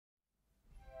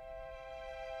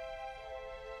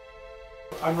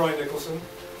I'm Roy Nicholson.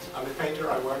 I'm a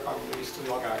painter. I work on Eastern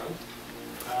Long Island.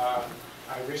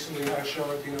 I recently had a show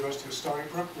at the University of Stony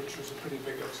Brook, which was a pretty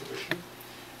big exhibition.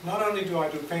 Not only do I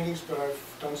do paintings, but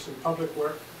I've done some public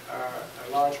work, a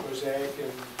large mosaic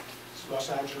in Los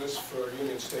Angeles for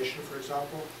Union Station, for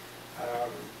example,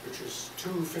 which was two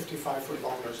 55-foot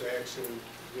long mosaics in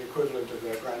the equivalent of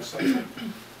their Grand Central.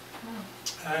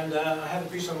 And I had a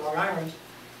piece on Long Island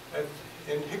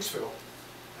in Hicksville.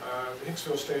 The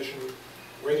Hicksville Station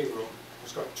waiting room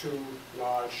has got two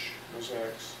large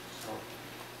mosaics. So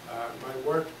my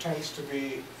work tends to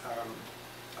be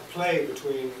a play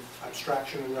between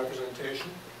abstraction and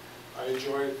representation. I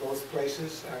enjoy both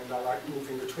places and I like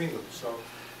moving between them. So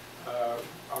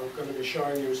I'm going to be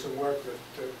showing you some work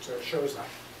that shows that.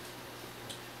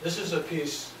 This is a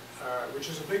piece which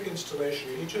is a big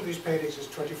installation. Each of these paintings is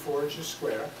 24 inches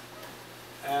square,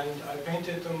 and I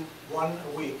painted them one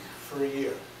a week for a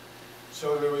year.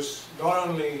 So there was not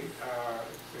only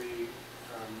the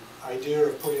idea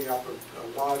of putting up a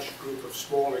large group of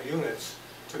smaller units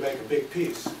to make a big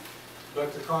piece,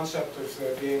 but the concept of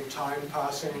there being time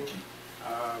passing,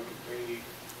 the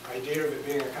idea of it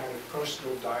being a kind of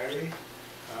personal diary,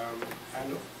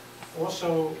 and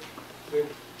also the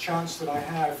chance that I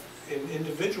have in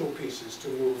individual pieces to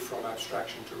move from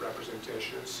abstraction to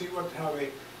representation and see how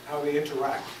they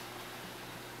interact.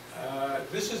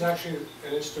 This is actually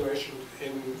an installation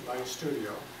in my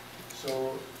studio.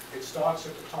 So it starts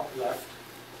at the top left,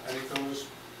 and it goes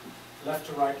left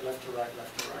to right, left to right,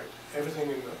 left to right. Everything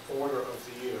in the order of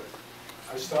the year.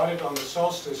 I started on the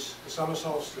solstice, the summer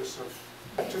solstice of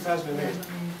 2008.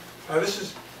 Now this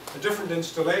is a different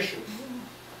installation.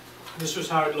 This was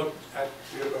how it looked at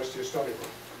the University of Stony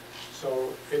Brook.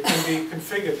 So it can be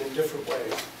configured in different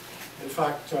ways. In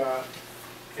fact,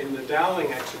 in the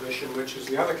Dowling exhibition, which is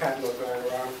the other catalog going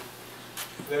around,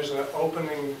 there's an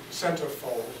opening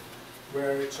centerfold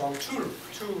where it's on two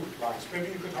lines.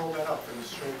 Maybe you could hold that up and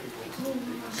show people.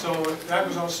 So that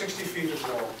was on 60 feet as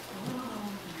well.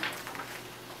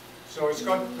 So it's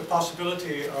got the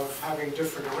possibility of having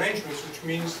different arrangements, which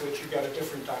means that you get a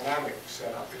different dynamic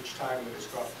set up each time that it's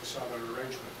got this other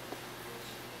arrangement.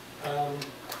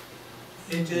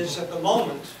 It is at the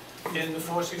moment in the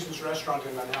Four Seasons restaurant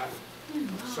in Manhattan.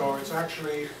 So it's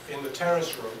actually in the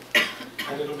terrace room,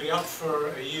 and it'll be up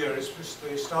for a year.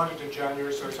 They started in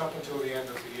January, so it's up until the end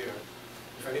of the year.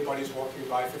 If anybody's walking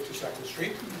by 52nd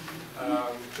Street,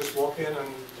 just walk in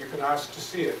and you can ask to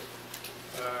see it.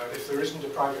 If there isn't a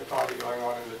private party going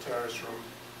on in the terrace room,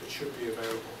 it should be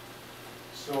available.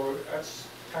 So that's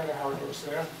kind of how it looks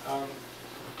there.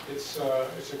 It's the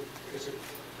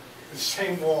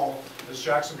same wall as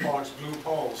Jackson Pollock's Blue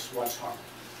Poles once hung.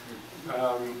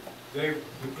 The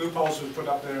Blue Poles were put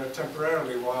up there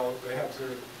temporarily while they had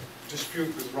to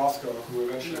dispute with Rothko, who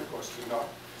eventually, of course, did not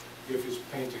give his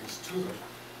paintings to them.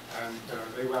 And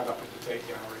they wound up at the Tate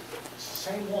Gallery. But it's the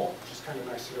same wall, which is kind of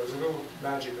nice. There was a little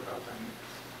magic about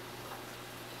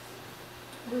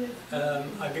that.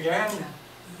 I began,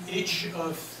 each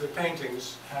of the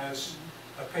paintings has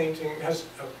a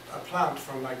plant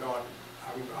from my garden.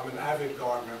 I'm an avid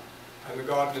gardener, and the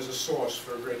garden is a source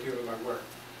for a great deal of my work.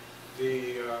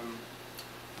 The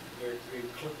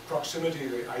proximity,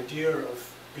 the idea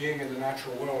of being in the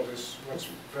natural world is what's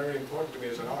very important to me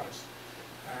as an artist.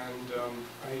 And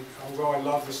although I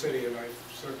love the city and I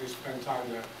certainly spend time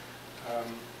there,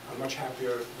 I'm much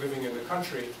happier living in the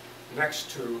country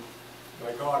next to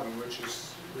my garden, which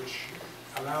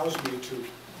allows me to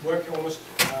work almost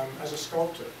as a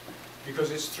sculptor, because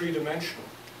it's three-dimensional.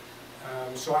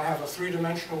 So I have a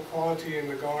three-dimensional quality in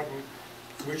the garden,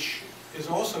 which is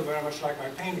also very much like my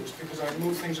paintings, because I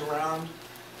move things around,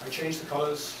 I change the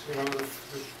colors, you know,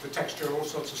 the texture, all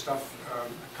sorts of stuff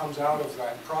comes out of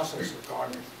that process of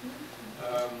gardening.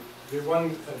 The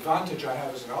one advantage I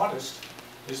have as an artist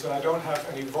is that I don't have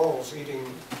any voles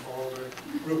eating all the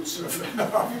roots of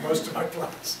most of my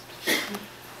plants.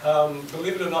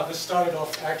 Believe it or not, this started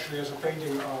off actually as a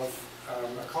painting of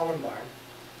a columbine,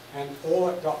 and all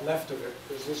that got left of it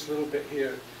is this little bit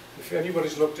here. If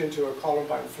anybody's looked into a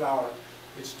columbine flower,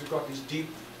 it's got these deep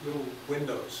little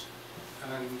windows,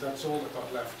 and that's all that got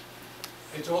left.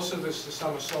 It's also the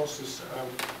summer solstice.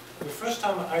 The first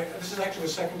time, this is actually the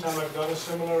second time I've done a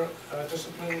similar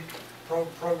discipline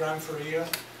program for a year.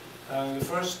 The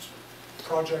first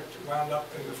project wound up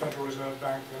in the Federal Reserve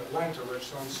Bank in Atlanta, where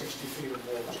it's on 60 feet of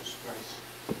wall, which is nice.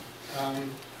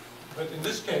 But in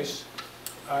this case,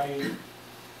 I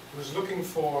was looking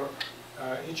for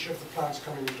each of the plants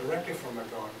coming directly from my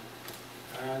garden.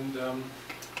 And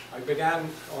I began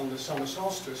on the summer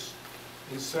solstice,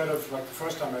 instead of like the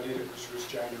first time I did it, which was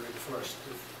January 1st.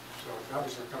 So that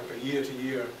was kind of a year to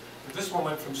year. But this one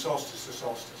went from solstice to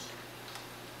solstice.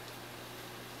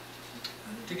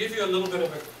 To give you a little bit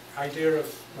of an idea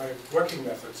of my working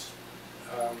methods,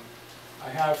 I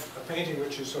have a painting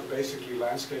which is sort of basically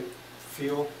landscape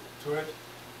feel to it,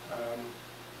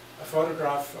 a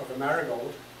photograph of a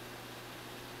marigold.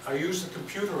 I use the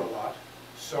computer a lot,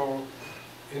 so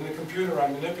in the computer I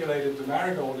manipulated the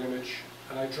marigold image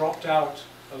and I dropped out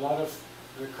a lot of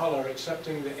the color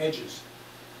excepting the edges.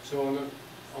 So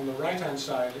on the right hand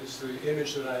side is the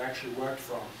image that I actually worked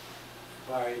from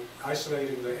by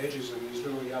isolating the edges and these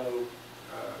little yellow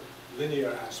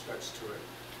linear aspects to it.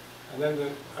 And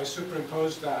then I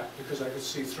superimposed that because I could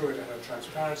see through it and had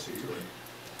transparency to it.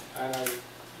 And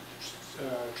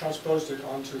I transposed it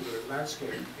onto the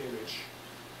landscape image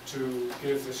to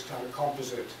give this kind of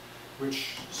composite,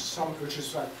 which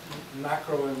is like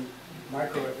macro and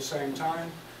micro at the same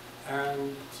time,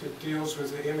 and it deals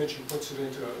with the image and puts it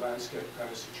into a landscape kind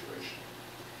of situation.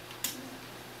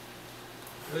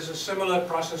 There's a similar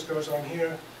process goes on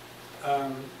here.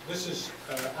 This is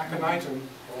aconitum,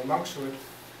 or monkshood,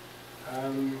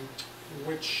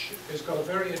 which has got a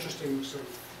very interesting sort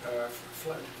of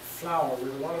flower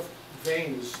with a lot of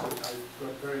veins that I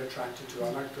got very attracted to. I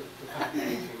like the pattern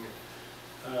making.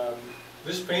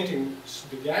 This painting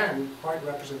began quite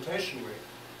representationally,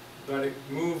 but it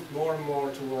moved more and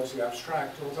more towards the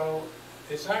abstract, although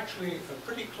it's actually a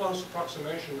pretty close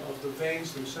approximation of the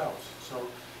veins themselves. So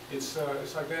it's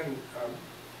like then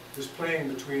this playing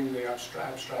between the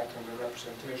abstract and the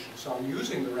representation. So I'm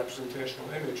using the representational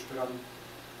image, but I'm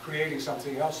creating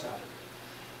something else out of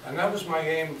it. And that was my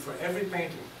aim for every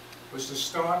painting, was to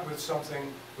start with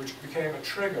something which became a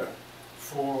trigger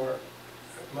for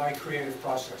my creative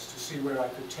process, to see where I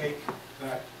could take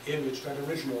that image, that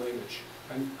original image,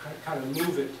 and kind of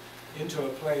move it into a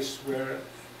place where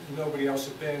nobody else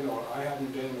had been, or I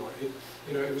hadn't been, or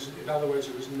it was, in other words,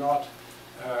 it was not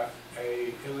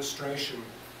a illustration.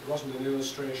 It wasn't an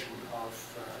illustration of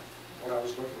what I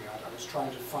was looking at. I was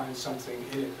trying to find something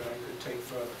in it that I could take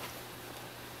further.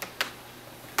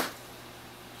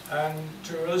 And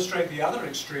to illustrate the other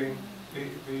extreme,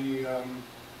 the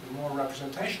more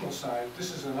representational side,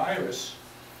 this is an iris,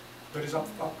 but it's up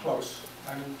close,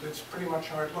 and it's pretty much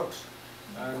how it looks.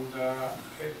 And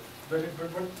but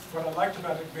what I liked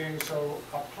about it being so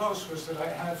up close was that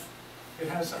it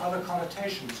has other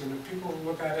connotations, and people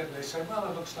look at it and they say, well,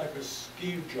 it looks like a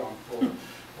ski jump,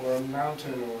 or a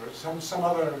mountain, or some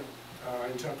other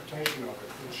interpretation of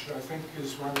it, which I think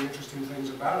is one of the interesting things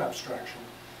about abstraction,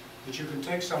 that you can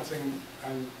take something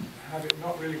and have it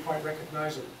not really quite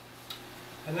recognizable.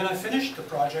 And then I finished the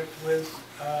project with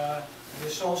the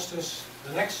solstice,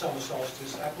 the next summer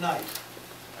solstice, at night.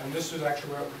 And this was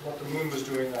actually what the moon was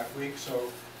doing that week.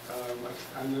 So,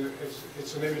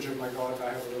 it's an image of my garden. I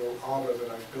have a little arbor that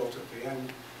I've built at the end,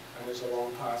 and there's a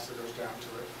long path that goes down to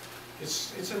it.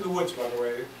 It's in the woods, by the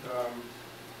way.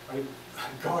 I'm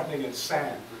gardening in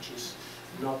sand, which is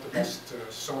not the best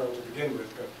soil to begin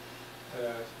with, but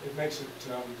it makes it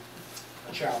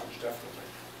a challenge, definitely.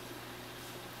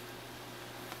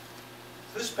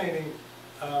 This painting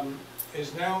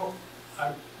is now,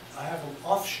 I have an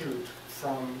offshoot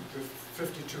from the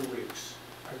 52 weeks.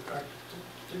 I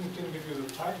didn't give you the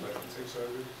title, I don't think so.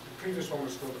 The previous one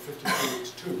was called the 52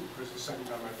 weeks 2, because it's the second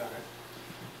time I've done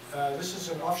it. This is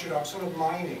an offshoot. I'm sort of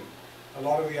mining a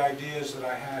lot of the ideas that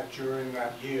I had during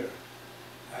that year.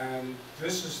 And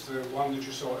this is the one that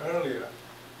you saw earlier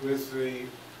with the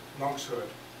monk's hood.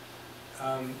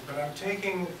 But I'm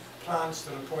taking plants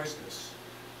that are poisonous.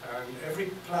 And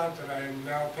every plant that I am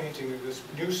now painting in this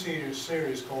new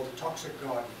series called the Toxic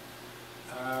Garden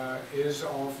is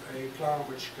of a plant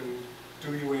which can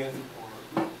do you in,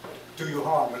 or do you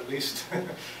harm at least,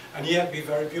 and yet be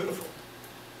very beautiful.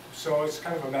 So it's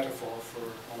kind of a metaphor for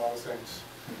a lot of things.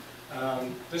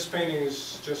 This painting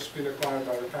has just been acquired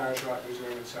by the Parish Art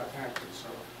Museum in Southampton, so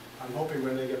I'm hoping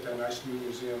when they get their nice new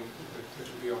museum that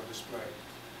it will be on display.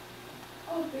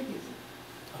 How big is it?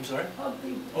 I'm sorry? How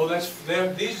big? Oh,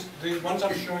 these ones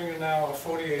I'm showing you now are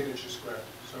 48 inches square,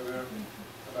 so they're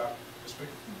about this big.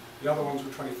 The other ones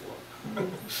were 24.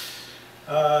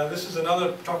 This is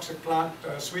another toxic plant,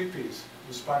 sweet peas,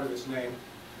 in spite of its name.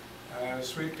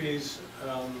 Sweet peas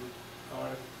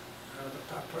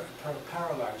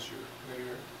paralyze you.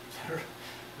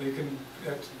 They can,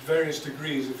 at various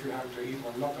degrees, if you happen to eat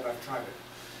one. Not that I've tried it,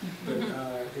 but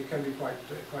it can be quite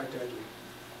deadly.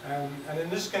 And in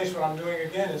this case, what I'm doing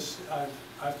again is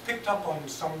I've picked up on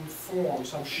some form,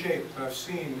 some shape that I've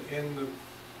seen in the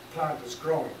plant that's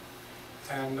growing,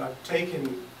 and I've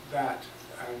taken that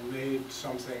and made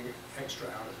something extra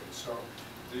out of it. So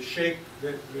the shape,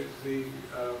 the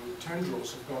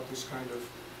tendrils have got this kind of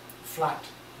flat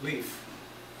leaf,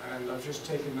 and I've just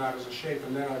taken that as a shape,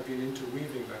 and then I've been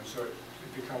interweaving them, so it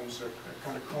becomes a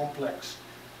kind of complex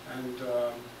and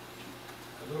a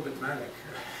little bit manic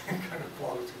kind of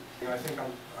quality. And I think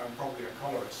I'm probably a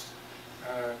colorist.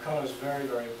 Color is very,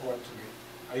 very important to me.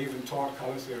 I even taught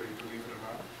color theory, believe it or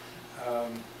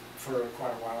not, for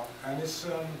quite a while. And it's,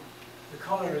 the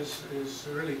color is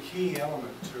a really key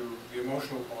element to the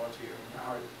emotional quality and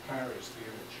how it carries the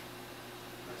image.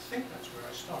 I think that's where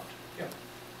I stopped. Yeah.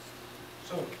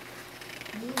 So.